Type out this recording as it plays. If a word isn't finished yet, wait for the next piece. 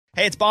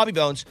Hey, it's Bobby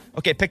Bones.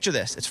 Okay, picture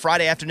this. It's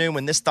Friday afternoon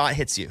when this thought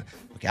hits you.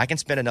 Okay, I can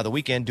spend another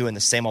weekend doing the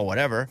same old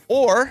whatever,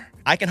 or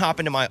I can hop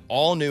into my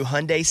all-new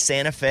Hyundai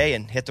Santa Fe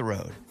and hit the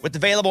road. With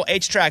available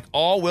H-Track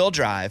all-wheel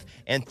drive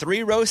and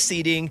 3-row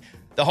seating,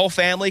 the whole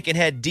family can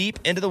head deep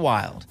into the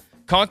wild.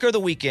 Conquer the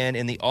weekend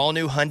in the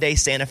all-new Hyundai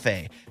Santa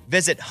Fe.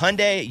 Visit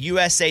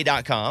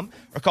HyundaiUSA.com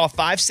or call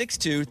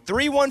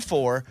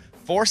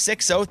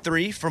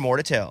 562-314-4603 for more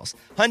details.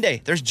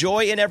 Hyundai, there's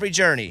joy in every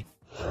journey.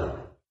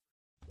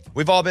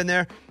 We've all been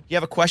there. You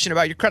have a question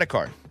about your credit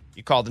card.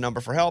 You call the number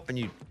for help and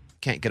you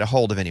can't get a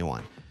hold of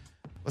anyone.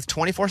 With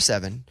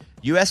 24/7,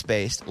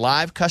 U.S.-based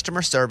live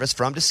customer service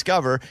from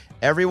Discover,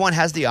 everyone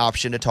has the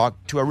option to talk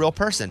to a real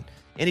person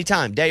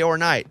anytime, day or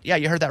night. Yeah,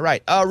 you heard that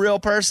right. A real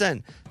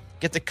person.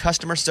 Get the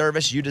customer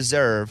service you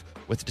deserve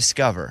with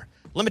Discover.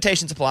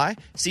 Limitations apply.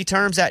 See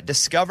terms at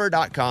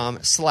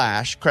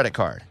discover.com/credit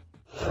card.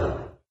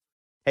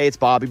 Hey, it's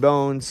Bobby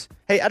Bones.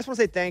 Hey, I just want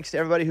to say thanks to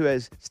everybody who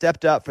has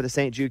stepped up for the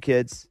St. Jude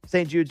kids.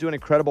 St. Jude's doing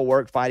incredible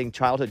work fighting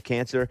childhood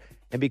cancer.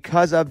 And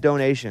because of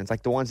donations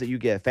like the ones that you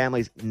give,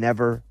 families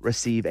never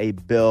receive a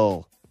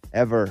bill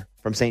ever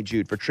from St.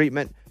 Jude for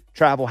treatment,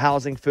 travel,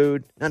 housing,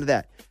 food, none of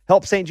that.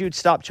 Help St. Jude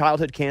stop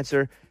childhood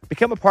cancer.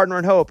 Become a partner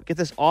in hope. Get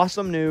this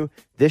awesome new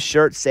This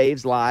Shirt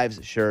Saves Lives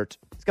shirt.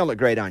 It's going to look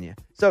great on you.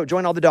 So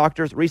join all the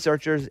doctors,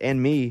 researchers,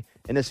 and me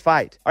in this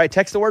fight. All right,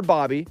 text the word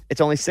Bobby.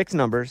 It's only 6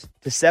 numbers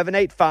to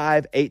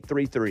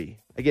 785-833.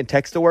 Again,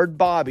 text the word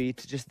Bobby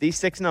to just these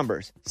 6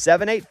 numbers,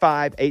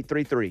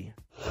 785-833.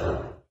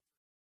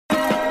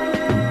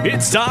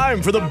 It's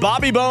time for the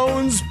Bobby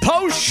Bones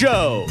Post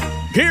Show.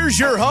 Here's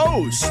your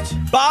host,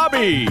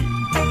 Bobby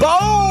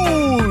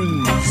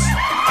Bones.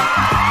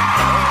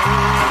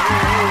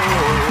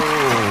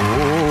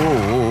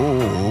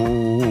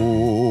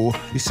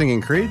 You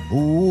singing Creed?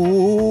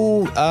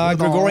 Ooh,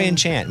 Gregorian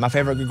chant. My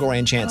favorite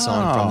Gregorian chant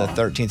song from the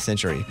 13th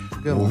century.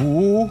 Good one.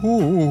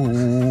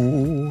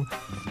 Ooh.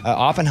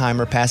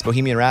 Oppenheimer passed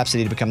Bohemian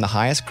Rhapsody to become the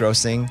highest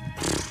grossing.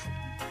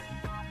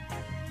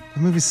 That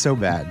movie's so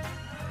bad.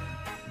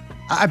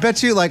 I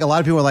bet you, like, a lot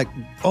of people are like,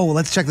 oh,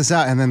 let's check this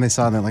out. And then they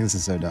saw it and they're like, this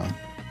is so dumb.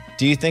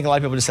 Do you think a lot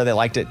of people just said they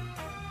liked it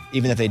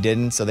even if they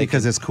didn't?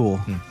 Because it's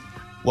cool.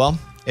 Well,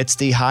 it's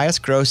the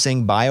highest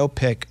grossing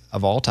biopic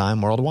of all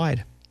time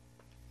worldwide.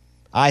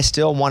 I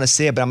still want to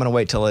see it, but I'm going to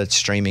wait till it's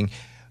streaming.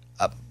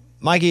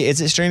 Mikey,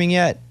 is it streaming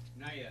yet?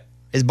 Not yet.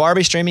 Is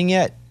Barbie streaming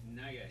yet?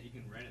 Not yet. You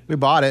can rent it. We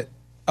bought it.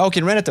 Oh,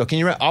 can you rent it though? Can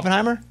you rent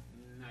Oppenheimer? Not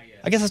yet.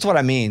 I guess that's what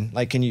I mean.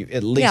 Like, can you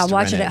at least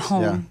watch rent it at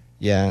home.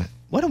 Yeah.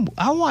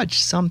 I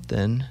watched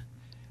something.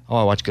 Oh,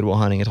 I watched Good Will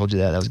Hunting. I told you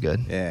that. That was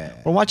good. Yeah.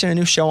 We're watching a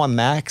new show on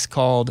Max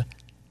called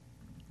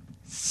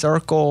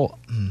Circle.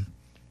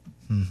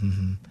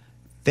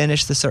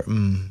 Finish the Circle.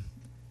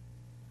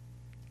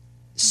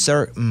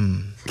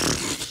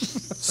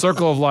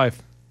 Circle of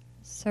Life.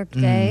 Cirque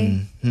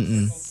Day.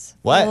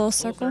 What? Full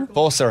circle.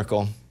 Full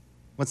Circle.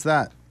 What's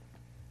that?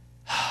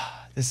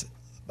 This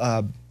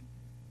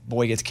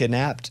boy gets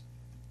kidnapped,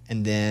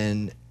 and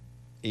then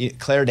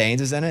Claire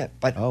Danes is in it.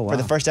 But for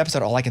the first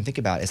episode, all I can think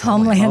about is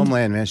Homeland.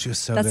 Homeland, man. She was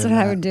so That's good.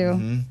 what I would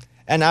do.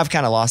 And I've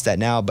kind of lost that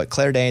now, but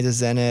Claire Danes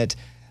is in it.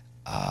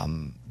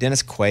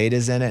 Dennis Quaid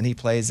is in it, and he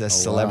plays a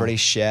celebrity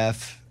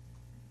chef.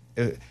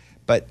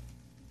 But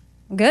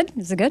Good?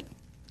 Is it good?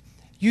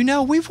 you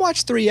know, we've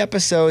watched 3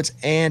 episodes,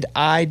 and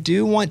I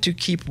do want to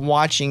keep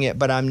watching it,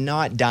 but I'm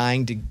not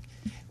dying to.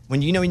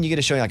 When you get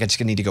a show, you're like, I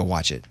just need to go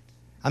watch it.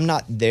 I'm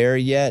not there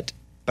yet,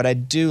 but I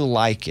do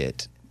like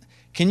it.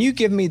 Can you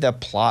give me the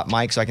plot,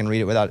 Mike, so I can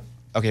read it without...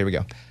 Okay, here we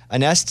go.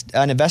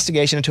 An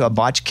investigation into a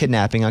botched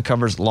kidnapping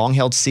uncovers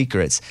long-held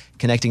secrets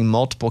connecting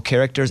multiple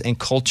characters and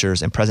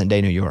cultures in present-day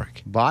New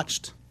York.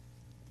 Botched?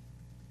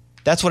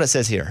 That's what it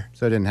says here.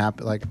 So it didn't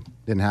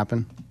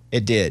happen?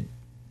 It did.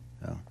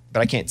 Oh. But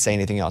I can't say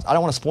anything else. I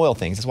don't want to spoil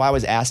things. That's why I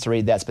was asked to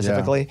read that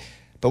specifically. Yeah.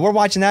 But we're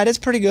watching that. It's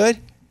pretty good.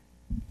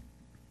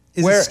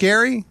 Is it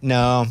scary?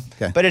 No.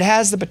 Okay. But it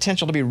has the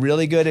potential to be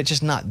really good. It's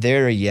just not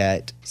there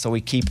yet, so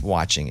we keep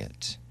watching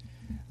it.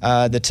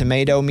 The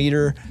tomato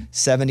meter,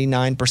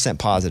 79%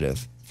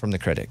 positive from the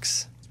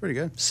critics. It's pretty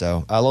good.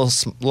 So a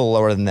little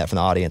lower than that from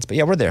the audience. But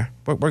yeah, we're there.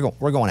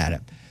 We're going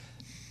at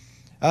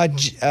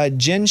it.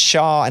 Jen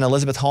Shaw and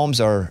Elizabeth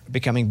Holmes are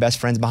becoming best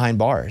friends behind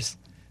bars.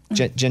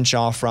 Jen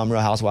Shaw from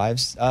Real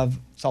Housewives of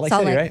Salt Lake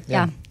City, right?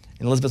 Yeah. And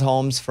Elizabeth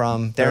Holmes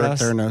from Theranos.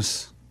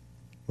 Theranos.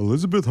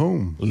 Elizabeth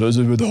Holmes.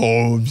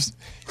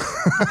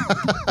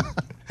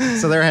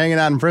 So they're hanging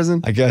out in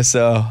prison? I guess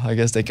so. I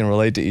guess they can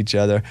relate to each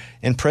other.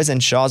 In prison,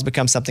 Shaw's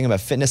become something of a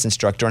fitness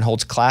instructor and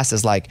holds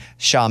classes like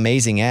Shaw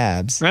Amazing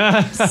Abs.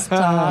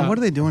 Stop. What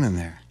are they doing in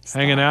there?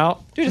 Hanging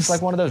out? Dude, it's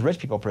like one of those rich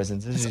people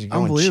prisons. It's just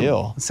going Unbelievable.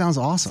 chill. It sounds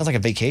awesome. Sounds like a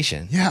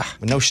vacation. Yeah.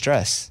 With no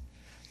stress.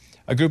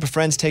 A group of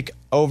friends take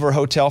over a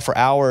hotel for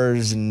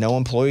hours and no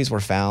employees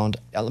were found.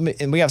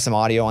 And we have some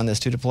audio on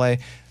this too to play.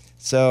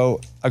 So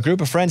a group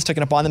of friends took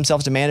it upon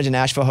themselves to manage a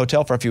Nashville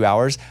hotel for a few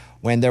hours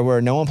when there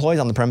were no employees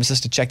on the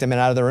premises to check them in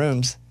and out of their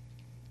rooms.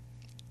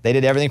 They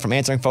did everything from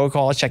answering phone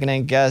calls, checking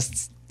in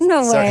guests,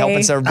 No way. help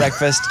and serve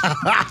breakfast.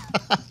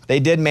 They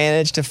did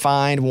manage to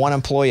find one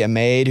employee, a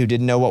maid, who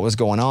didn't know what was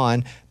going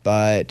on,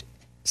 but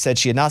said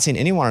she had not seen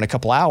anyone in a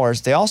couple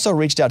hours. They also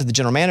reached out to the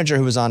general manager,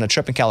 who was on a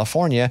trip in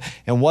California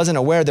and wasn't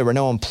aware there were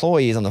no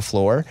employees on the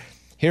floor.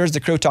 Here's the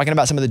crew talking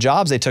about some of the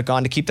jobs they took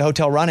on to keep the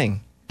hotel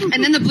running.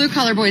 And then the blue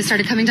collar boys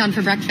started coming down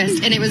for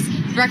breakfast, and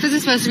breakfast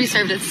was supposed to be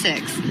served at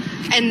 6,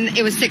 and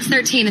it was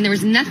 6:13, and there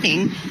was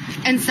nothing.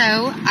 And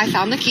so I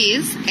found the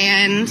keys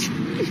and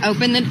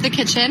opened the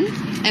kitchen,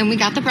 and we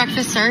got the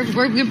breakfast served.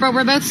 We're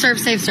both served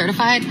safe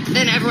certified.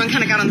 Then everyone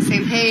kind of got on the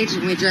same page,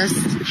 and we just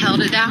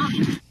held it down.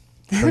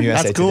 From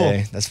USA That's cool.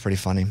 Today. That's pretty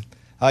funny.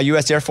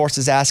 U.S. Air Force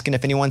is asking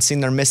if anyone's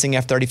seen their missing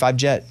F-35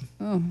 jet.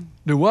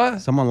 Do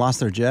what? Someone lost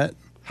their jet.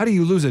 How do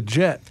you lose a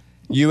jet?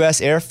 U.S.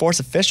 Air Force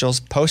officials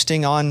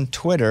posting on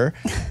Twitter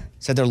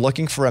said they're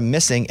looking for a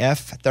missing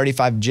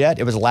F-35 jet.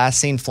 It was last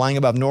seen flying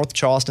above North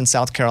Charleston,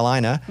 South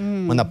Carolina.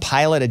 When the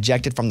pilot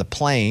ejected from the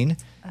plane,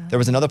 there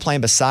was another plane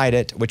beside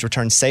it, which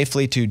returned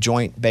safely to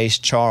Joint Base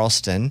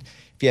Charleston.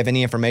 If you have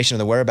any information of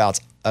the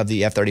whereabouts of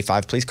the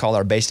F-35, please call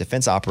our base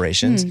defense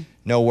operations.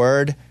 No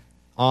word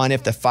on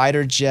if the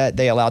fighter jet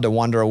they allowed to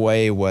wander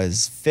away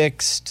was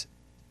fixed,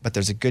 but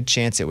there's a good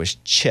chance it was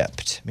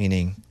chipped,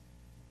 meaning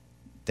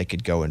they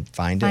could go and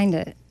find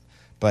it.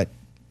 But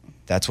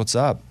that's what's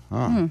up.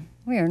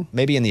 Weird.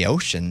 Maybe in the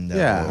ocean, though.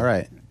 Yeah, all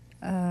right.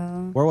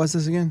 Where was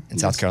this again? In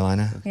South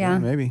Carolina. Yeah.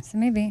 maybe. So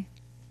maybe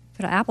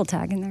put an Apple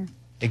tag in there.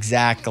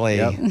 Exactly.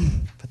 Yep.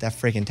 Put that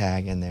freaking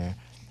tag in there.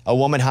 A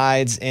woman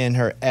hides in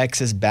her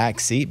ex's back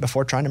seat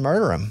before trying to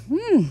murder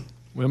him.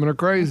 Women are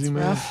crazy,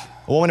 man.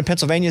 A woman in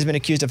Pennsylvania has been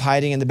accused of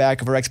hiding in the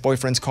back of her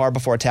ex-boyfriend's car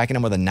before attacking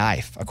him with a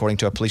knife, according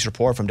to a police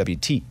report from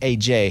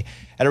WTAJ.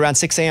 At around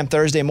 6 a.m.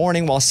 Thursday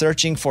morning, while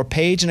searching for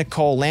Paige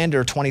Nicole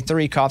Lander,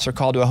 23, cops were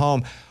called to a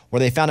home where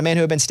they found a man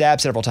who had been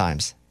stabbed several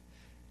times.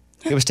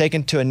 He was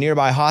taken to a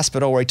nearby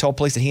hospital where he told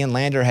police that he and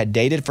Lander had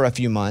dated for a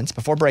few months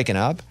before breaking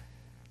up.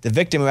 The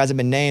victim, who hasn't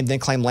been named, then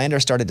claimed Lander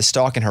started to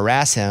stalk and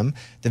harass him.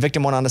 The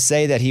victim went on to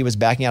say that he was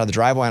backing out of the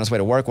driveway on his way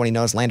to work when he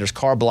noticed Lander's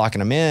car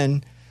blocking him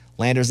in.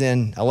 Landers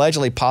then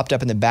allegedly popped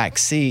up in the back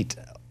seat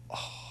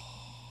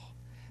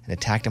and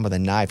attacked him with a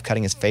knife,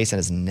 cutting his face and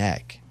his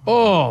neck.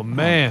 Oh,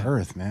 man.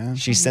 Earth, man.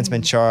 She's since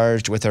been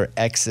charged with her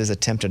ex's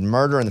attempted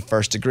murder in the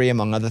first degree,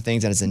 among other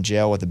things, and is in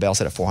jail with a bail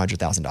set at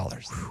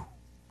 $400,000.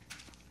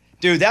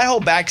 Dude, that whole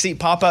backseat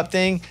pop-up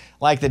thing,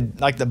 like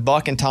the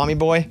Buck and Tommy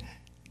Boy,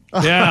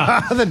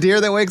 Yeah. The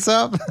deer that wakes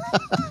up.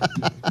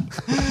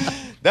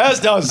 that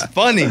stuff's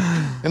funny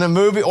in a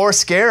movie or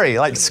scary,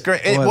 like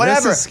Well,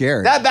 whatever. this is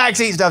scary. That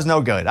backseat stuff's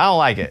no good. I don't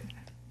like it.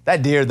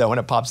 That deer though, when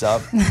it pops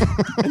up and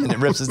then it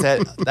rips his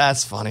head,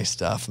 that's funny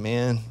stuff,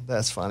 man.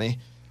 That's funny.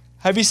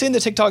 Have you seen the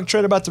TikTok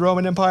trend about the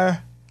Roman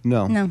Empire?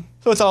 No. No.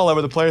 So it's all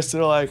over the place.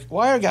 They're like,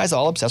 why are guys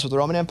all obsessed with the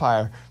Roman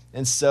Empire?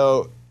 And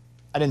so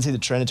I didn't see the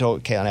trend until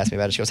Caitlin asked me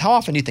about it. She goes, how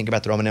often do you think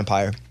about the Roman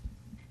Empire?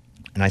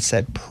 And I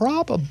said,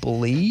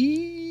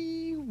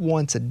 probably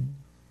once a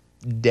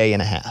day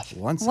and a half.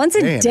 Once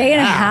a day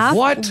and a half?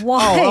 What?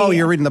 Why? Oh,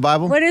 you're reading the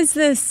Bible? What is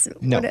this?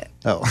 No.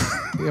 Oh.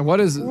 Yeah, what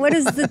is it? What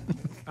is the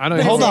I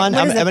don't Hold know. on.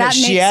 What is it? That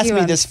She makes asked you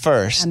me a- this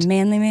first. a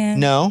manly man?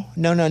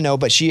 No.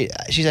 But she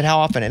said, how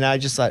often? And I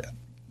just thought,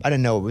 I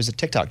didn't know it was a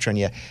TikTok trend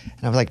yet.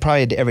 And I was like,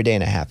 probably every day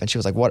and a half. And she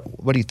was like, what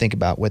do you think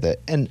about with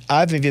it? And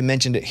I've even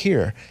mentioned it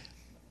here.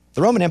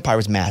 The Roman Empire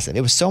was massive.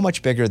 It was so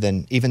much bigger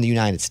than even the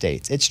United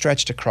States. It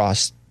stretched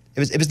across, it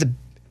was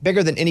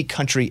bigger than any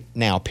country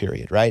now,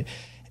 period, right?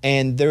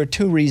 And there were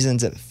two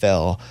reasons it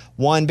fell.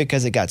 One,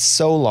 because it got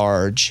so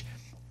large.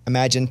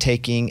 Imagine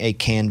taking a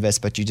canvas,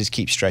 but you just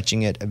keep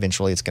stretching it.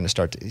 Eventually, it's going to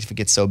start to, if it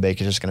gets so big,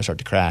 it's just going to start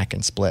to crack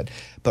and split.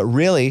 But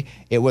really,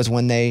 it was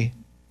when they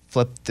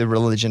flipped the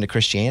religion to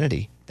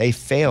Christianity. They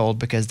failed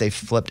because they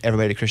flipped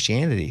everybody to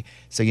Christianity.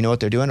 So you know what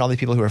they're doing? All these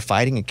people who are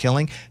fighting and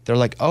killing, they're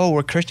like, oh,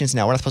 we're Christians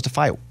now. We're not supposed to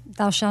fight.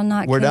 Thou shalt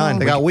not We're kill. done.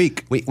 They got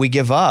weak. We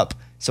give up.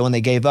 So when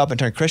they gave up and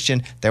turned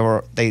Christian,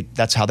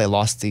 that's how they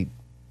lost the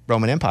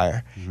Roman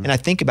Empire. And I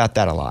think about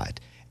that a lot.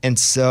 And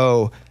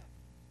so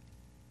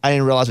I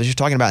didn't realize what you're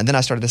talking about. And then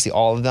I started to see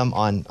all of them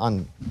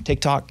on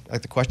TikTok,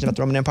 like the question about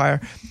the Roman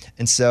Empire.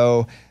 And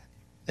so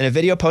in a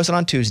video posted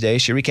on Tuesday,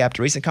 she recapped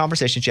a recent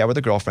conversation she had with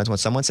her girlfriends when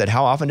someone said,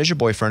 how often does your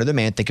boyfriend or the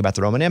man think about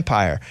the Roman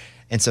Empire?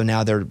 And so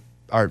now there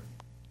are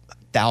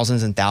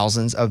thousands and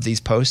thousands of these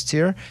posts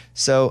here.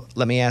 So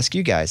let me ask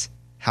you guys,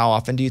 how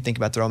often do you think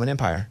about the Roman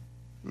Empire?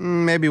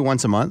 Maybe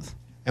once a month.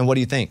 And what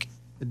do you think?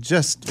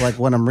 Just like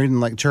when I'm reading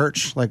like at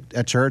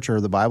church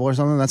or the Bible or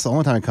something, that's the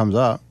only time it comes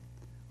up.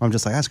 I'm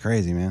just like, that's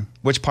crazy, man.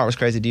 Which part was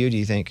crazy to you, do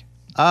you think?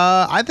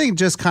 I think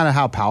just kind of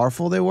how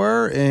powerful they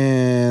were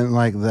and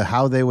like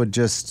how they would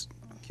just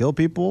kill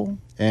people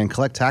and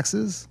collect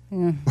taxes.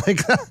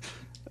 Like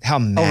How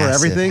massive,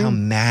 everything? how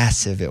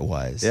massive it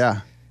was.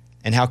 Yeah.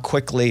 And how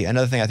quickly,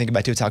 another thing I think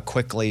about too is how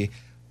quickly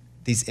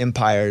these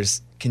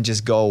empires can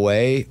just go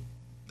away.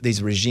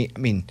 These regimes, I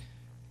mean,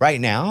 right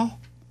now,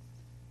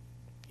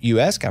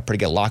 U.S. got a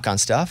pretty good lock on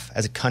stuff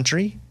as a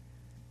country.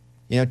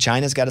 You know,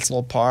 China's got its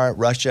little part.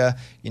 Russia,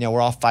 you know,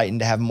 we're all fighting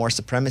to have more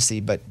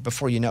supremacy. But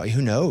before you know,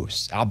 who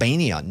knows?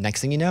 Albania,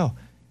 next thing you know,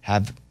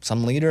 have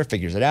some leader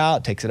figures it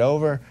out, takes it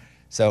over.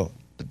 So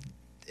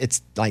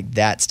it's like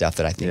that stuff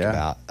that I think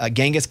about.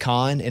 Genghis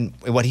Khan and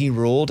what he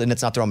ruled, and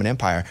it's not the Roman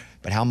Empire,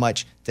 but how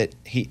much that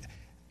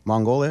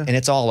Mongolia, and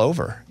it's all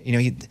over. You know,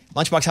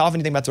 Lunchbox, how often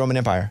do you think about the Roman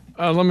Empire?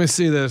 Let me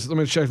see this. Let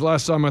me check.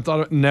 Last time I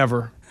thought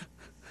never.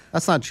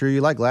 That's not true.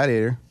 You like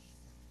Gladiator.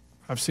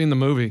 I've seen the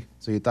movie.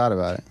 So you thought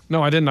about it?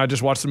 No, I didn't. I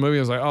just watched the movie. I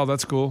was like, oh,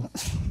 that's cool.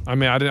 I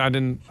mean,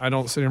 I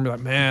don't sit here and be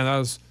like, man, that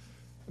was.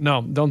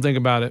 No, don't think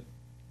about it.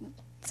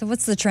 So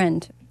what's the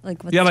trend?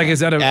 Like, is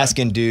that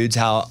asking dudes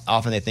how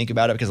often they think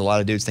about it, because a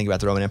lot of dudes think about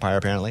the Roman Empire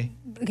apparently.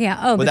 Yeah.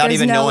 Oh, without but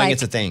even no, knowing like,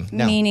 it's a thing.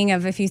 No. Meaning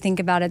of if you think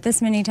about it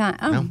this many times.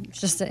 Oh, No.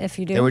 it's just if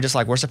you do. They were just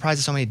like, we're surprised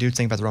that so many dudes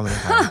think about the Roman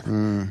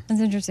Empire.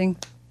 That's interesting.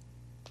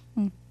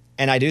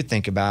 And I do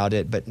think about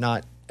it, but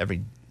not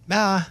every.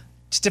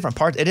 Just different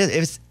parts. It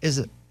is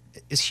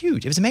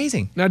huge. It was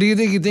amazing. Now, do you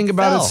think you think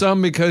about Fell. it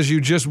some because you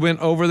just went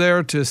over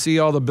there to see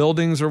all the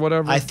buildings or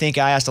whatever? I think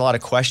I asked a lot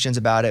of questions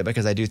about it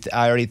because I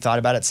already thought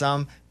about it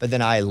some, but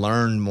then I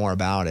learned more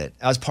about it.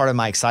 That was part of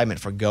my excitement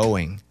for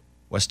going,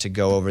 was to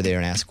go over there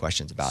and ask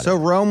questions about it. So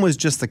Rome was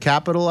just the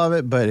capital of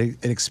it, but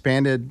it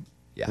expanded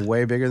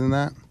way bigger than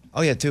that?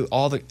 Oh, yeah, to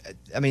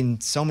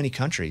so many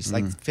countries,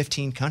 like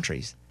 15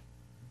 countries.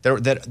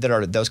 That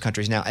are those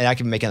countries now, and I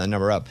can make that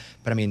number up,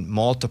 but I mean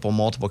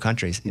multiple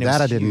countries. And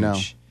That I didn't know.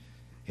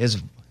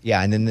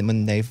 And then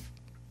when they've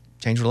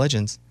changed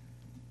religions,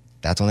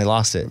 that's when they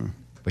lost it,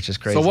 which is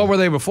crazy. So what were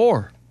they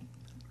before?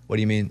 What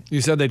do you mean? You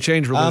said they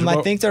changed religion.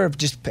 I think they're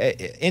just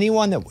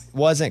anyone that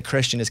wasn't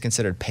Christian is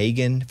considered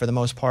pagan for the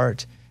most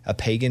part. A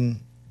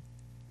pagan.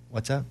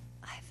 What's up?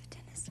 I have a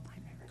dentist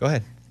appointment. Go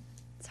ahead.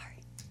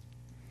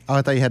 Oh,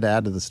 I thought you had to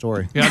add to the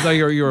story. Yeah, I thought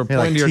you were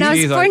pointing to your No, I was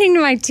teeth. pointing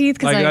to my teeth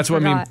because I that's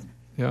forgot. what I mean.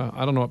 Yeah,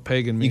 I don't know what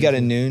pagan means. You got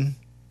a noon?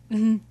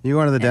 Mm-hmm. You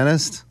going to the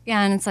dentist?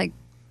 Yeah, and it's like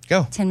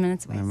Go. 10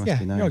 minutes away. That must Yeah,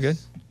 be nice. you're all good.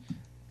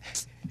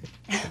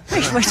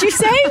 Wait, what'd you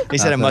say? He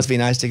said it must be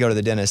nice to go to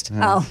the dentist.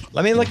 Oh.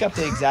 Let me look up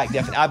the exact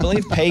definition. I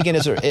believe pagan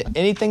is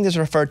anything that's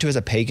referred to as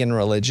a pagan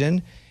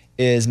religion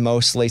is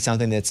mostly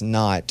something that's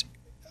not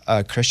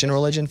a Christian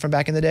religion from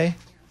back in the day.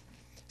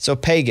 So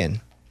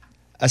pagan,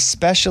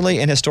 especially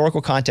in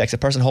historical context, a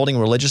person holding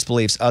religious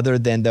beliefs other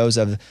than those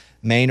of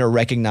main or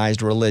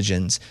recognized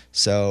religions.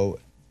 So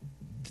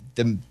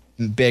the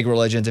big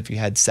religions, if you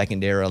had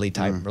secondarily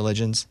type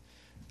religions.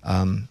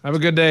 Have a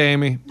good day,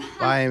 Amy.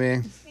 Bye,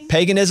 Amy.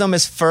 Paganism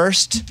is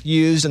first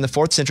used in the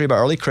 4th century by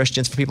early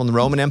Christians for people in the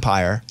Roman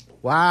Empire.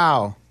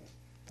 Wow.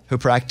 Who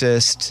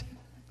practiced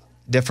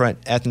different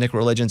ethnic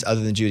religions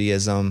other than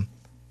Judaism,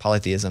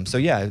 polytheism. So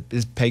yeah,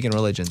 it's pagan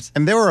religions.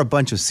 And there were a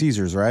bunch of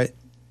Caesars, right?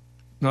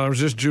 No, it was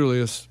just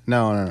Julius.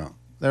 No.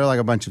 There were like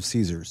a bunch of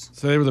Caesars.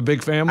 So they were the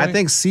big family? I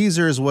think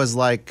Caesars was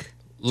like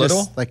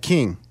Little? just like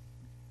king.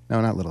 No,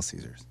 not Little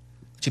Caesars.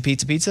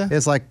 Pizza?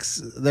 It's like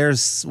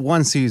there's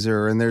one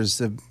Caesar and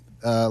there's a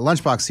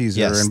Lunchbox Caesar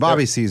Yes, and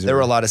Bobby there, Caesar. There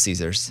were a lot of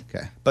Caesars.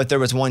 Okay. But there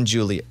was one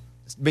Julius.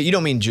 But you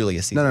don't mean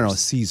Julius Caesar. No,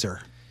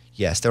 Caesar.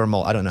 Yes, there were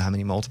I don't know how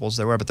many multiples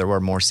there were, but there were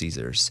more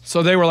Caesars.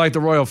 So they were like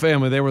the royal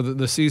family. They were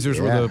the Caesars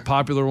Yeah. were the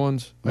popular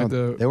ones, like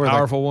No, the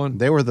powerful one.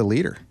 They were the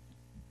leader.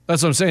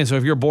 That's what I'm saying. So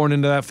if you're born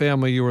into that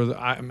family, you were.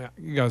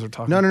 You guys are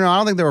talking. No. I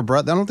don't think they were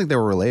I don't think they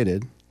were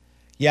related.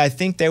 Yeah, I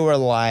think they were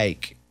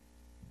like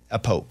a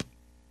pope.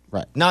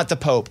 Right. Not the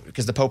Pope,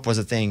 because the Pope was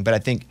a thing, but I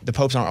think the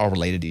popes aren't all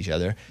related to each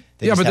other.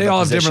 Yeah, but they all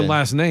have different position.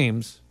 last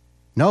names.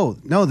 No,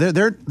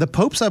 they're the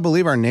popes. I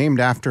believe are named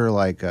after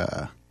like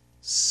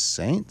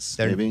saints.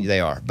 Maybe They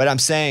are. But I'm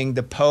saying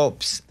the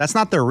popes. That's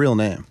not their real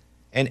name.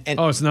 And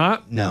Oh, it's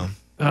not? No.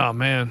 Oh,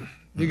 man.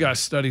 You guys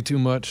study too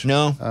much.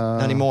 No,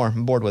 not anymore.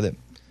 I'm bored with it.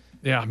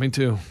 Yeah, me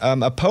too.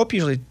 A pope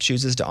usually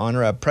chooses to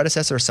honor a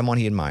predecessor or someone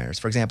he admires.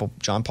 For example,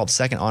 John Paul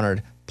II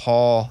honored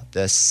Paul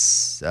the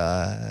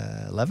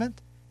 11th?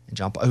 And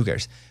John Paul, who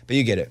cares? But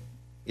you get it.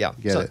 Yeah.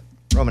 Get it.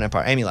 Roman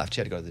Empire. Amy left.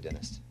 She had to go to the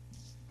dentist.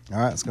 All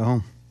right, let's go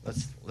home.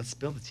 Let's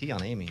spill the tea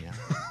on Amy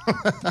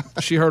now.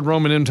 She heard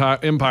Roman Empire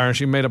and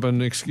she made up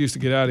an excuse to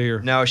get out of here.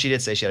 No, she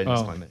did say she had a Oh.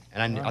 disappointment.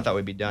 And I thought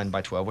we'd be done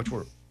by 12, which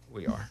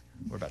we are.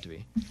 We're about to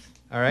be.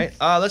 All right.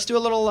 Let's do a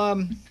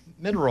little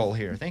mid-roll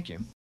here. Thank you.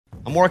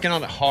 I'm working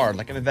on it hard.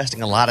 Like I'm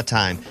investing a lot of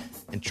time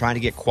in trying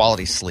to get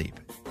quality sleep.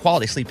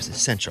 Quality sleep is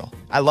essential.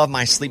 I love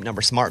my Sleep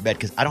Number smart bed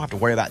because I don't have to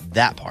worry about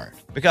that part.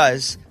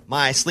 Because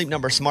my Sleep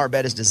Number smart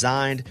bed is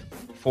designed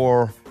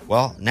for,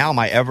 well, now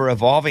my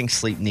ever-evolving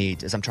sleep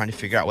needs as I'm trying to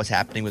figure out what's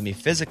happening with me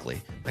physically.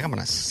 Like I'm on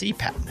a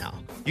CPAP now.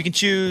 You can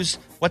choose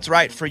what's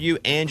right for you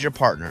and your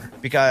partner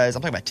because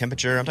I'm talking about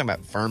temperature, I'm talking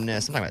about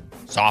firmness, I'm talking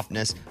about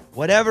softness.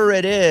 Whatever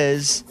it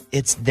is,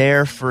 it's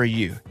there for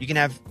you. You can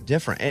have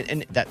different,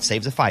 and that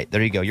saves a fight.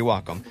 There you go. You're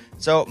welcome.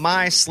 So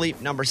my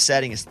Sleep Number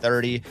setting is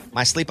 30.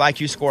 My Sleep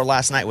IQ score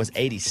last night was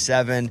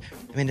 87.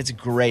 I mean, it's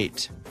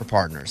great for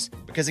partners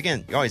because,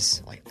 again, you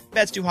always like,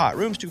 bed's too hot,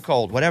 room's too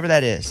cold, whatever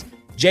that is.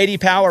 J.D.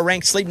 Power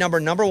ranks Sleep Number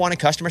 #1 in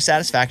customer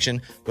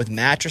satisfaction with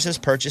mattresses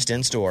purchased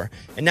in-store.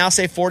 And now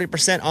save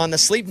 40% on the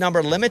Sleep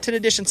Number limited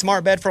edition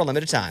smart bed for a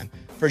limited time.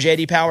 For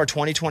JD Power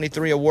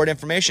 2023 award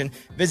information,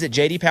 visit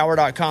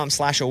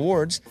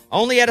jdpower.com/awards,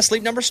 only at a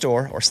Sleep Number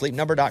store or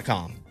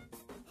sleepnumber.com.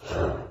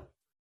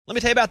 Let me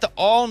tell you about the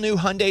all-new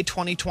Hyundai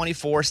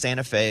 2024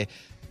 Santa Fe.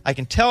 I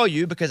can tell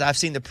you because I've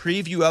seen the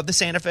preview of the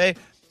Santa Fe.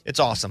 It's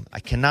awesome. I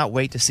cannot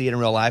wait to see it in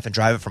real life and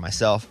drive it for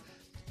myself.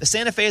 The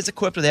Santa Fe is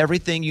equipped with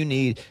everything you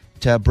need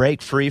to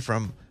break free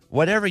from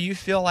whatever you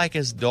feel like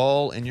is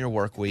dull in your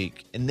work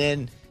week. And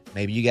then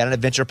maybe you got an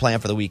adventure plan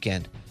for the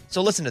weekend.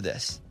 So listen to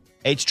this.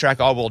 H-Track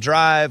all-wheel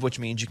drive, which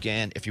means you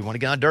can, if you want to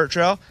get on a dirt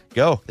trail,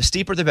 go. The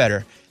steeper, the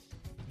better.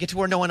 Get to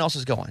where no one else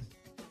is going.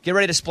 Get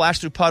ready to splash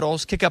through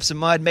puddles, kick up some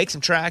mud, make some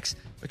tracks,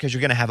 because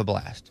you're going to have a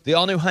blast. The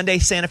all-new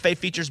Hyundai Santa Fe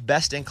features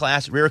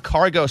best-in-class rear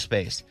cargo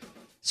space.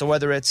 So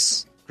whether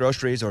it's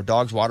groceries or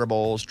dogs' water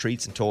bowls,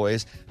 treats, and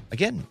toys,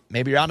 again,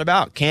 maybe you're out and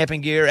about,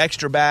 camping gear,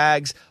 extra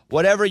bags,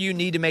 whatever you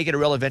need to make it a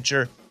real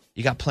adventure,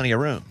 you got plenty of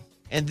room.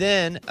 And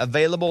then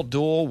available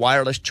dual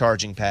wireless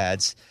charging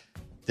pads.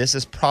 This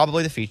is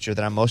probably the feature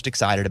that I'm most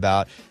excited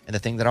about and the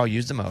thing that I'll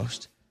use the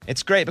most.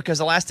 It's great because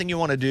the last thing you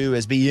want to do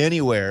is be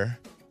anywhere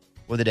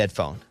with a dead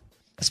phone,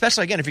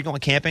 especially, again, if you're going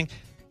camping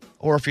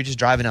or if you're just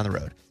driving down the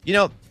road. You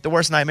know, the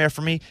worst nightmare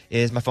for me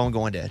is my phone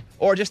going dead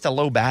or just a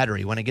low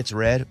battery when it gets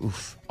red.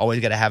 Oof, always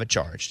got to have it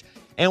charged.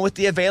 And with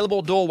the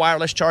available dual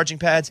wireless charging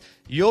pads,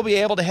 you'll be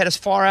able to head as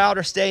far out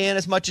or stay in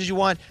as much as you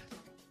want.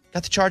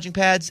 Got the charging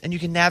pads, and you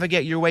can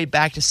navigate your way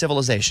back to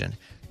civilization.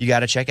 You got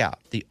to check out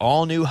the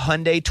all-new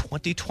Hyundai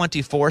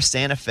 2024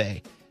 Santa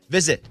Fe.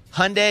 Visit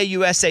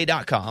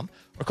HyundaiUSA.com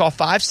or call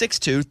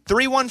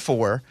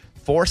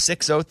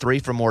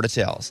 562-314-4603 for more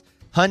details.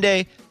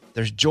 Hyundai,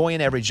 there's joy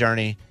in every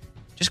journey.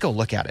 Just go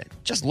look at it.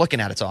 Just looking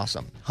at it's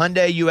awesome.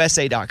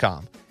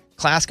 HyundaiUSA.com.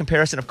 Class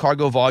comparison of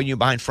cargo volume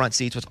behind front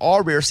seats with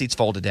all rear seats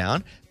folded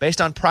down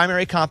based on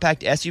primary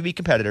compact SUV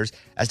competitors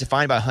as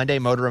defined by Hyundai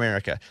Motor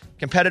America.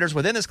 Competitors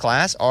within this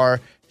class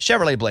are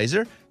Chevrolet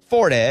Blazer,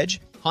 Ford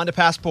Edge, Honda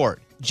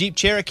Passport, Jeep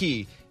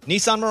Cherokee,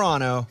 Nissan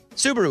Murano,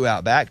 Subaru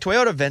Outback,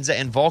 Toyota Venza,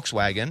 and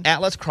Volkswagen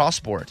Atlas Cross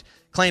Sport.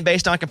 Claim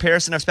based on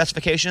comparison of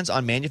specifications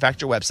on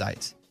manufacturer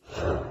websites.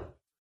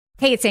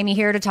 Hey, it's Amy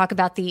here to talk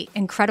about the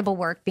incredible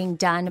work being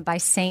done by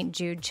St.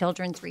 Jude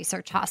Children's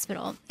Research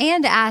Hospital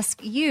and to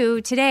ask you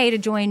today to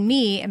join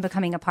me in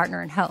becoming a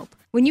partner in hope.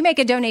 When you make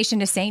a donation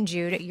to St.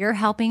 Jude, you're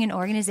helping an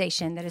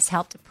organization that has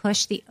helped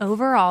push the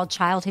overall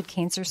childhood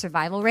cancer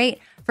survival rate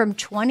from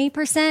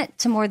 20%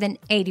 to more than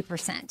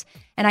 80%.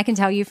 And I can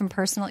tell you from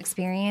personal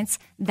experience,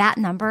 that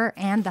number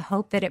and the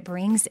hope that it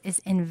brings is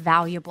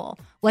invaluable.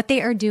 What they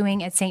are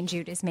doing at St.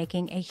 Jude is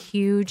making a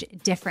huge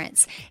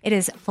difference. It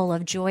is full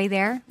of joy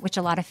there, which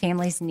a lot of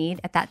families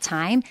need at that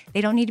time.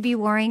 They don't need to be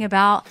worrying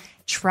about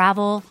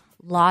travel,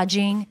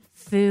 lodging,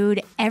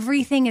 food.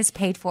 Everything is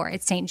paid for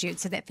at St. Jude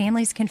so that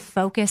families can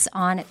focus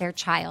on their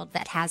child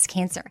that has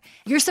cancer.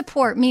 Your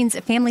support means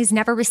that families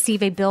never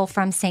receive a bill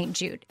from St.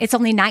 Jude. It's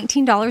only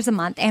 $19 a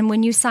month, and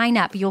when you sign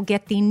up, you'll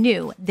get the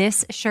new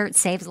This Shirt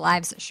Saves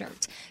Lives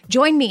shirt.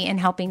 Join me in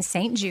helping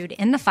St. Jude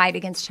in the fight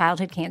against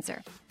childhood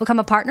cancer. Become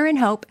a partner in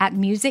hope at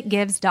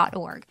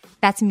musicgives.org.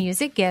 That's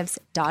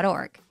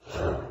musicgives.org.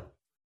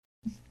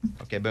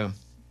 Okay, boom.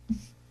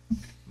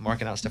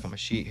 Marking out stuff on my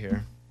sheet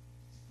here.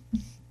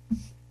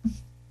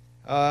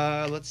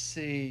 Let's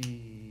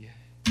see.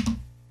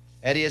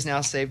 Eddie has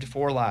now saved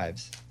 4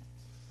 lives.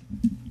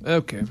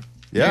 Okay.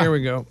 Yeah. Here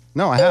we go.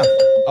 No, I have.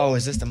 Oh,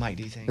 is this the Mike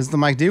D thing? This is the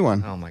Mike D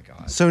one. Oh my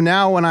God. So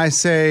now when I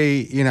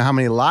say, you know, how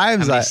many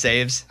lives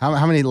saves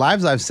how many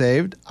lives I've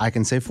saved, I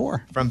can say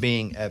 4. from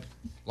being a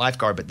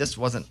lifeguard, but this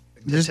wasn't.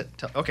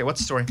 Okay, what's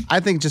the story?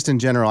 I think just in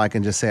general, I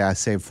can just say I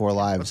saved 4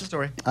 lives. What's the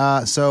story?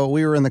 So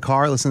we were in the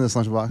car. Listen to this,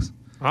 Lunchbox.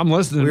 I'm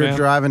listening, We were man.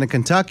 driving to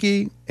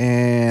Kentucky,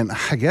 and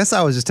I guess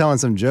I was just telling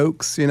some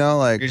jokes, you know,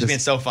 like You're just being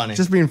so funny.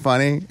 Just being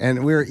funny,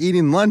 and we were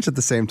eating lunch at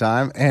the same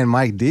time, and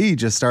Mike D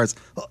just starts.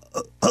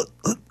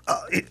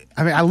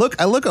 I mean, I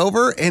look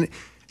over, and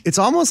it's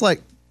almost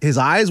like his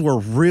eyes were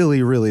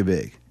really, really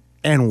big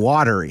and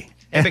watery.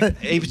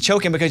 He was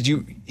choking because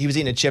he was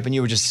eating a chip and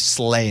you were just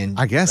slaying.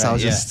 I guess I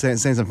was just saying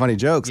some funny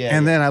jokes,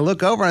 and then I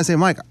look over and I say,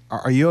 "Mike,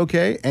 are you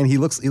okay?" And he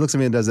looks at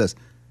me and does this.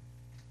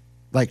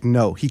 Like,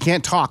 no, he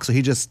can't talk, so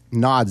he just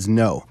nods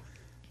no.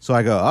 So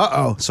I go,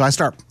 uh-oh. So I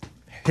start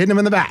hitting him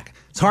in the back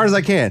as hard as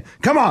I can.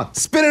 Come on,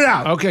 spit it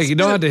out. Okay, you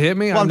don't have to hit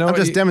me. Well, I'm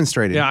just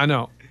demonstrating. Yeah, I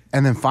know.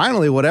 And then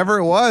finally, whatever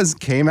it was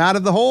came out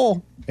of the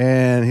hole,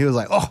 and he was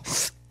like, oh,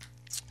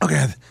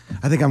 okay,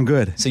 I think I'm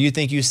good. So you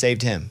think you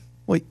saved him?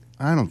 Wait,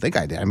 I don't think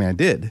I did. I mean, I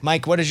did.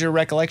 Mike, what is your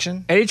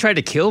recollection? Eddie tried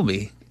to kill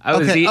me. I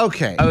was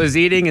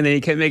eating, and then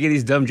he kept making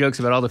these dumb jokes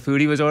about all the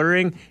food he was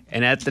ordering.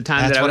 And at the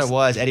time it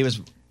was. Eddie was.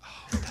 Oh,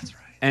 that's right.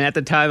 And at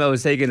the time I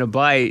was taking a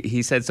bite,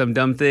 he said some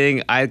dumb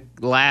thing. I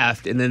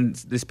laughed, and then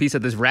this piece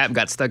of this wrap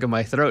got stuck in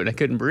my throat, and I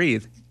couldn't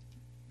breathe.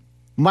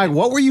 Mike,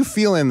 what were you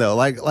feeling though?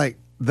 Like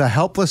the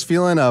helpless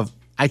feeling of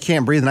I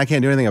can't breathe and I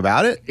can't do anything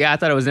about it? Yeah, I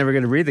thought I was never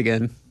going to breathe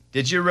again.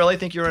 Did you really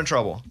think you were in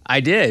trouble?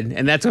 I did,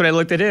 and that's when I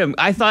looked at him.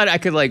 I thought I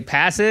could like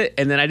pass it,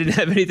 and then I didn't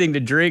have anything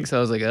to drink, so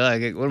I was like,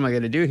 what am I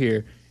going to do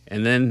here?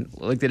 And then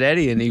looked at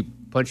Eddie, and he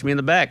punched me in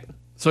the back.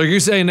 So you're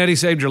saying Eddie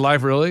saved your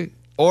life, really?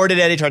 Or did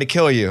Eddie try to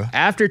kill you?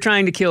 After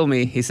trying to kill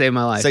me, he saved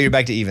my life. So you're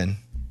back to even.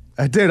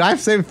 Dude, I've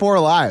saved 4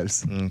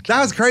 lives. Okay.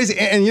 That was crazy.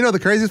 And you know the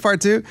craziest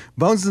part too?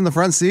 Bones is in the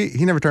front seat.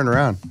 He never turned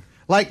around.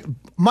 Like,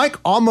 Mike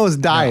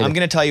almost died. No, I'm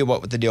going to tell you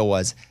what the deal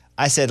was.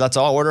 I said, let's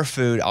all order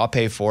food. I'll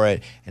pay for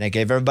it. And I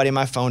gave everybody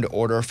my phone to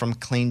order from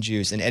Clean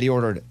Juice. And Eddie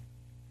ordered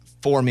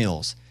 4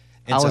 meals.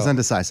 And I was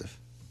indecisive.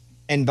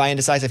 And by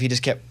indecisive, he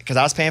just kept, because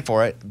I was paying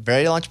for it,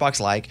 very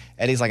lunchbox-like.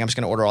 Eddie's like, I'm just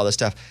going to order all this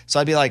stuff. So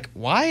I'd be like,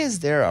 why is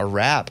there a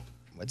wrap?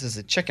 What's this,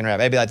 a chicken wrap?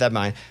 I'd be like, that's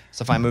mine.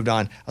 So if I moved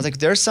on, I was like,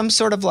 there's some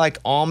sort of like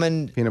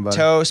almond Peanut butter.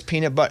 toast,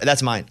 peanut butter.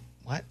 That's mine.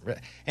 What?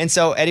 And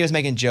so Eddie was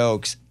making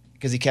jokes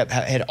because he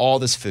had all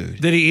this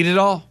food. Did he eat it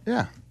all?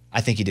 Yeah. I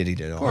think he did eat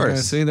it all. Of course.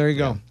 Okay, see, there you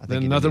go. I think he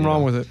Then did nothing eat it wrong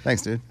all. with it.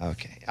 Thanks, dude.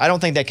 Okay. I don't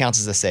think that counts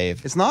as a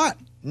save. It's not.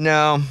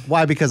 No.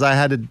 Why? Because I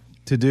had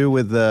to do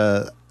with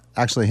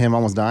actually him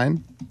almost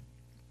dying?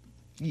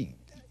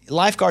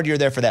 Lifeguard, you're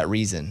there for that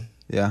reason,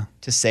 Yeah.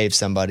 to save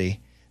somebody.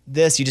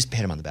 This, you just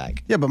hit him on the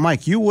back. Yeah, but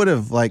Mike, you would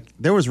have,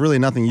 there was really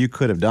nothing you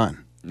could have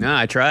done. No,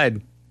 I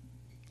tried.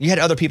 You had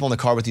other people in the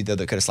car with you, though,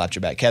 that could have slapped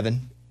your back.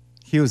 Kevin?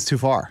 He was too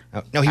far.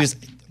 Oh, no, he was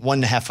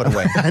 1.5 foot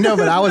away. I know,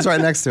 but I was right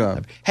next to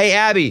him. Hey,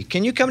 Abby,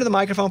 can you come to the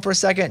microphone for a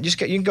second? You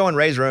can go in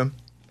Ray's room.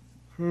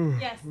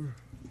 Yes.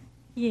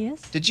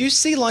 Yes. Did you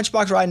see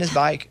Lunchbox riding his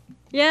bike?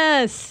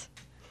 Yes.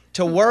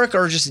 To work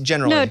or just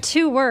generally? No,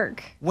 to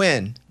work.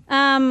 When?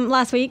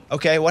 Last week.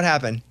 Okay, what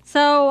happened?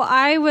 So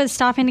I was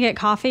stopping to get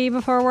coffee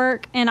before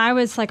work, and I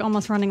was like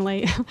almost running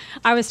late.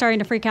 I was starting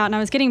to freak out, and I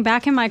was getting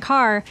back in my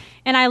car,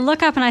 and I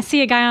look up and I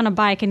see a guy on a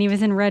bike, and he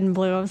was in red and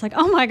blue. I was like,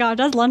 oh my God,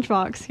 that's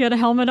Lunchbox. He had a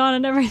helmet on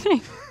and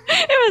everything.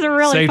 It was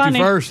really Safety funny.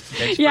 first.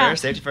 Safety Yeah.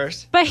 first, safety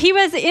first. But he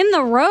was in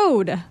the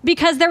road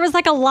because there was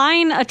like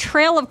a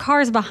trail of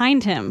cars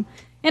behind him.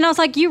 And I was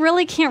like, you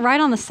really can't ride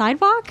on the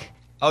sidewalk?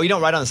 Oh, you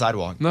don't ride on the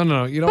sidewalk.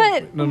 No, you don't.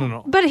 But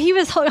No. But he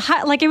was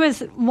like, it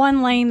was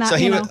one lane that,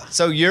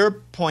 So your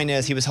point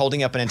is he was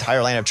holding up an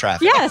entire lane of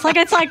traffic. Yes, like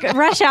it's like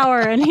rush hour,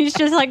 and he's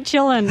just like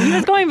chilling. He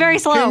was going very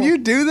slow. Can you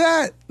do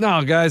that?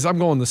 No, guys, I'm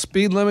going the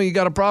speed limit. You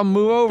got a problem,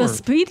 move over. The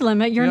speed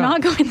limit? You're Yeah.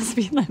 not going the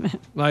speed limit.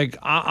 Like,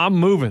 I'm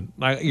moving.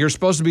 Like, you're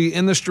supposed to be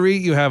in the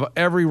street. You have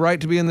every right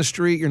to be in the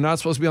street. You're not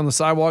supposed to be on the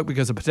sidewalk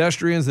because of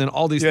pedestrians and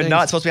all these You're things.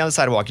 not supposed to be on the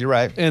sidewalk. You're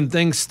right. And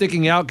things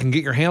sticking out can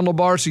get your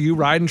handlebars, so you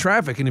ride in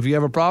traffic. And if you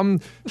have a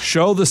problem,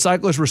 show the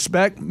cyclist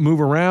respect,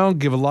 move around,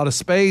 give a lot of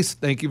space.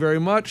 Thank you very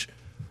much.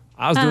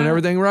 I was doing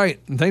everything right.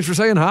 And thanks for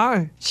saying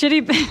hi. Should he?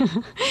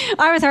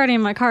 I was already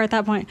in my car at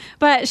that point.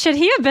 But should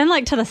he have been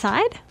like to the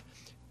side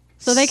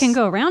so they can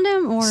go around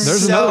him? Or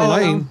There's another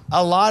lane.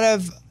 A lot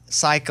of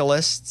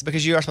cyclists,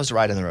 because you are supposed to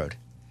ride on the road,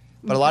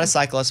 but a lot of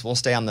cyclists will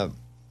stay on the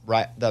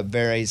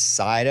very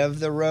side of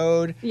the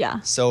road.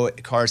 Yeah. So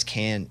cars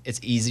it's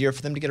easier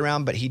for them to get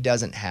around, but he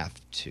doesn't have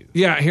to.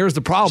 Yeah, here's the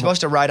You're problem.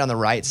 supposed to ride on the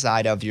right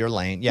side of your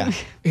lane. Yeah.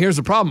 Here's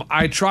the problem.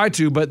 I try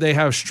to, but they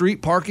have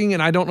street parking,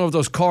 and I don't know if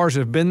those cars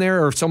have been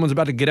there or if someone's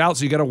about to get out,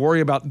 so you got to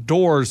worry about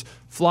doors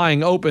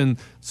flying open.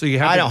 So you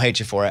have I to, don't hate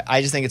you for it.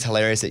 I just think it's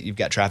hilarious that you've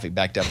got traffic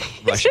backed up,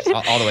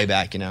 all the way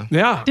back,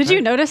 Yeah. did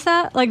you notice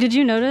that? Like, did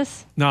you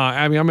notice? No,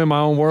 I mean, I'm in my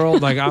own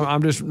world. Like,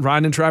 I'm just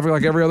riding in traffic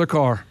like every other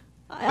car.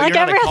 But Like you're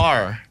not every a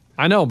car.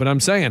 I know, but I'm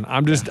saying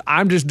I'm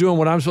just doing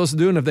what I'm supposed to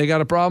do, and if they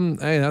got a problem,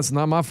 hey, that's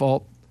not my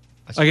fault.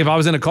 Like if I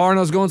was in a car and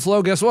I was going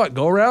slow, guess what?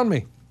 Go around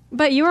me.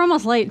 But you were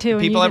almost late too.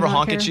 and People you did ever not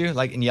honk care. at you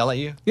and yell at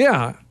you?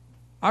 Yeah,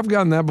 I've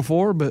gotten that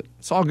before, but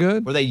it's all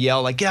good. Where they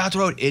yell like, "Get out the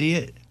road,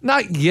 idiot!"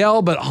 Not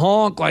yell, but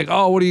honk. Like,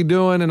 oh, what are you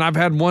doing? And I've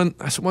had one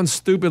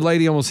stupid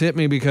lady almost hit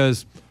me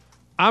because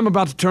I'm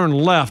about to turn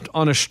left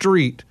on a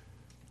street,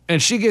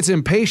 and she gets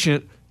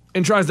impatient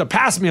and tries to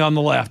pass me on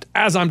the left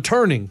as I'm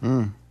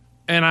turning,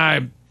 and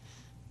I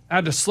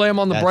had to slam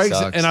on the That brakes,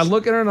 sucks. and I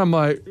look at her and I'm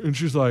like, and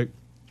she's like,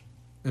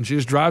 and she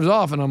just drives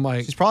off, and I'm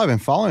like, She's probably been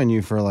following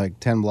you for like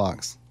 10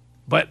 blocks.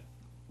 but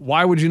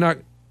why would you not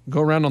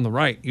go around on the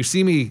right? You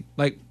see me,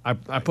 like, I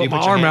put You my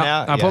put your arm hand out.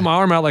 out? I Yeah. put my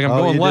arm out like I'm Oh,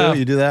 going you left. do?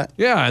 You do that?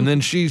 Yeah, and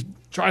then she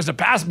tries to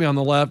pass me on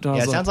the left. And I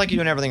Yeah, was it sounds like you're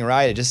doing everything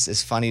right. It just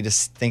is funny to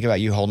think about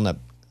you holding up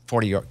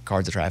 40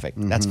 cars of traffic.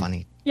 That's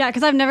funny. Yeah,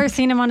 because I've never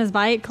seen him on his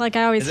bike. Like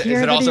I always Is hear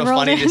it that also he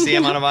rolled funny in. to see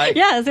him on a bike?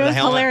 Yes, it with a was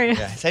helmet? hilarious.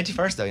 Yeah, safety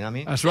first, though. You know what I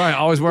mean? That's right.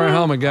 Always wear a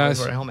helmet, Always guys.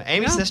 wear a helmet.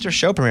 Amy's sister's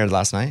show premiered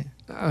last night.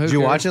 Did you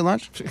watch it,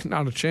 Lunch?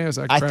 Not a chance.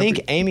 That I crappy.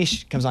 think Amy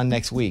comes on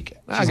next week.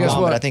 Ah, She's guess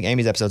mom, what? but I think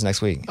Amy's episode's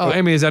next week. Oh,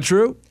 Amy, is that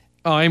true?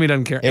 Oh, Amy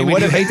doesn't care. Amy, do you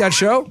would've- hate that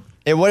show?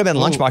 It would have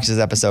been Lunchbox's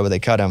episode, but they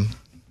cut him.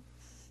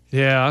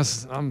 Yeah,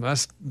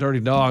 that's dirty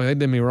dog. They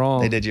did me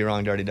wrong. They did you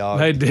wrong, dirty dog.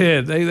 They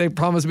did. They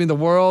promised me the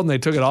world, and they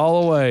took it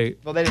all away.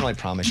 Well, they didn't really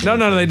promise you.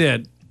 No, they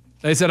did.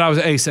 They said I was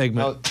A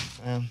segment,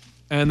 Oh,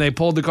 and they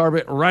pulled the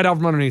carpet right out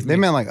from underneath They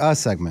me. meant like a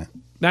segment.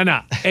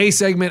 No. A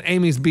segment,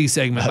 Amy's B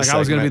segment. Like I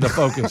was going to be the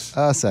focus.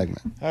 A segment.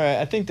 all right,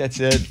 I think that's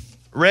it.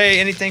 Ray,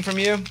 anything from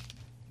you?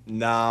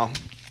 No.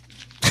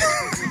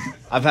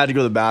 I've had to go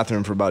to the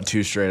bathroom for about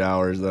 2 straight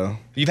hours, though.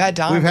 You've had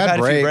time. We've We've had a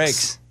few breaks.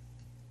 breaks.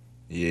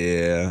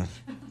 Yeah.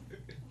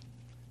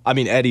 I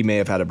mean, Eddie may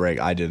have had a break.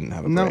 I didn't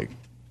have a No. break.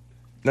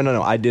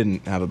 No. I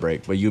didn't have a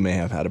break, but you may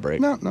have had a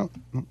break. No.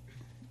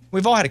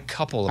 We've all had a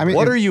couple of. I mean,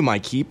 What are you, my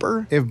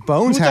keeper? If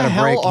Bones Who had the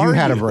a break, hell you are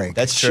had a you? break.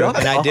 That's true, Shut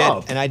and I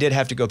up. did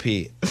have to go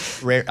pee.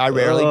 I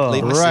rarely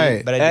leave my right.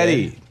 seat, but I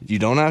Eddie, did. you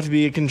don't have to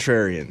be a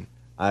contrarian.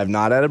 I have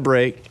not had a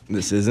break.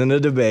 This isn't a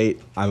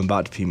debate. I'm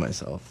about to pee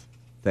myself.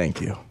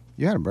 Thank you.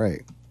 You had a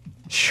break.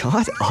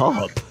 Shut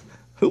up.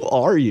 Who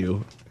are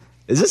you?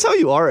 Is this how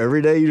you are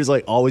every day? You just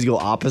like always go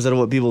opposite of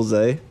what people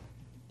say?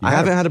 I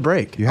haven't had a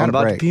break. You had I'm a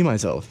about break. to pee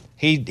myself.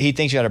 He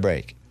thinks you had a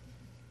break,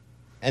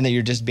 and that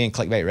you're just being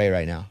clickbait Ray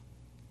right now.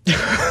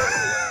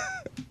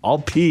 I'll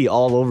pee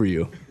all over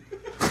you.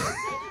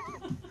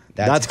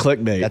 That's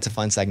clickbait. That's a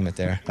fun segment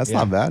there. That's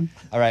not bad.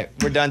 All right,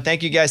 we're done.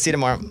 Thank you guys. See you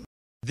tomorrow.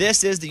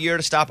 This is the year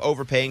to stop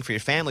overpaying for your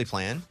family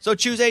plan. So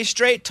choose a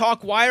Straight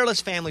Talk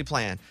wireless family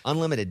plan.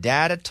 Unlimited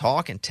data,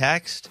 talk, and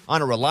text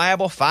on a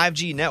reliable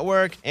 5G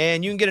network.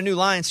 And you can get a new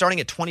line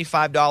starting at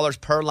 $25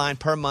 per line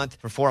per month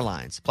for 4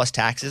 lines, plus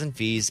taxes and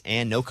fees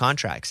and no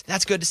contracts.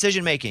 That's good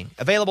decision making.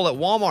 Available at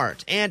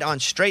Walmart and on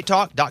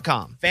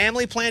straighttalk.com.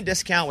 Family plan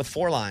discount with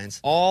 4 lines,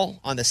 all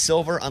on the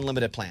Silver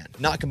Unlimited plan.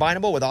 Not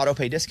combinable with auto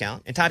pay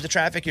discount. In times of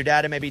traffic, your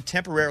data may be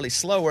temporarily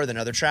slower than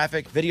other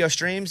traffic. Video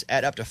streams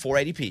at up to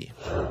 480p.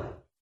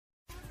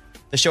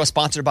 The show is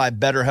sponsored by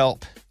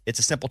BetterHelp. It's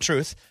a simple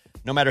truth.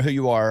 No matter who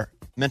you are,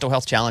 mental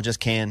health challenges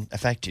can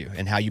affect you,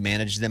 and how you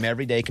manage them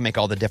every day can make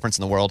all the difference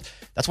in the world.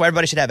 That's why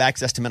everybody should have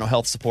access to mental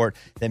health support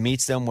that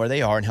meets them where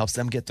they are and helps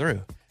them get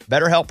through.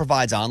 BetterHelp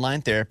provides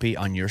online therapy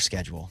on your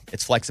schedule.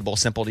 It's flexible,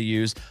 simple to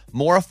use,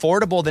 more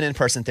affordable than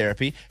in-person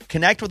therapy.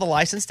 Connect with a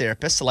licensed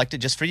therapist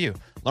selected just for you.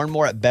 Learn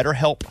more at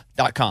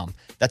BetterHelp.com.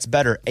 That's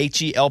better,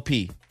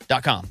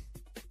 HELP.com.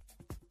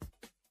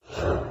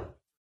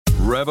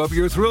 Rev up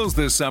your thrills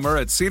this summer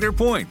at Cedar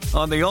Point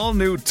on the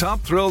all-new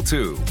Top Thrill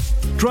 2.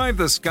 Drive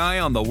the sky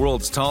on the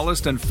world's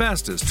tallest and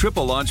fastest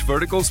triple-launch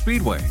vertical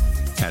speedway.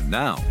 And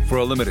now, for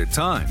a limited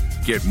time,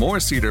 get more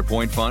Cedar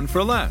Point fun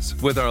for less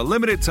with our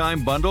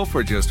limited-time bundle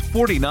for just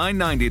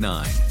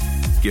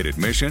 $49.99. Get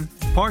admission,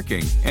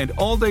 parking, and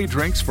all-day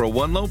drinks for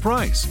one low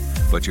price.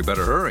 But you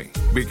better hurry,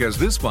 because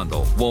this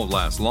bundle won't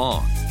last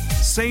long.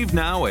 Save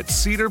now at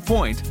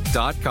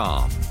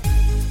cedarpoint.com.